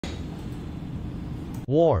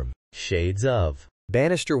warm shades of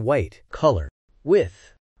Bannister White color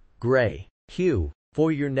with gray hue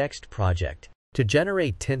for your next project. To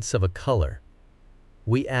generate tints of a color,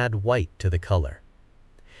 we add white to the color,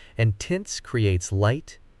 and tints creates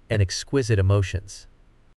light and exquisite emotions.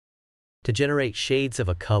 To generate shades of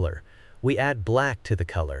a color, we add black to the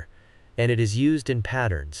color, and it is used in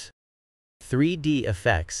patterns. 3D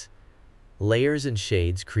effects, layers and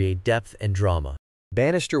shades create depth and drama.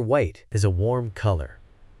 Bannister White is a warm color,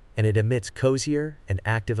 and it emits cozier and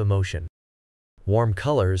active emotion. Warm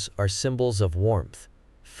colors are symbols of warmth,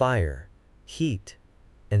 fire, heat,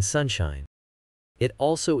 and sunshine. It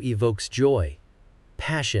also evokes joy,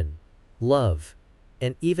 passion, love,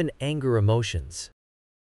 and even anger emotions.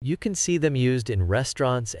 You can see them used in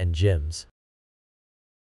restaurants and gyms,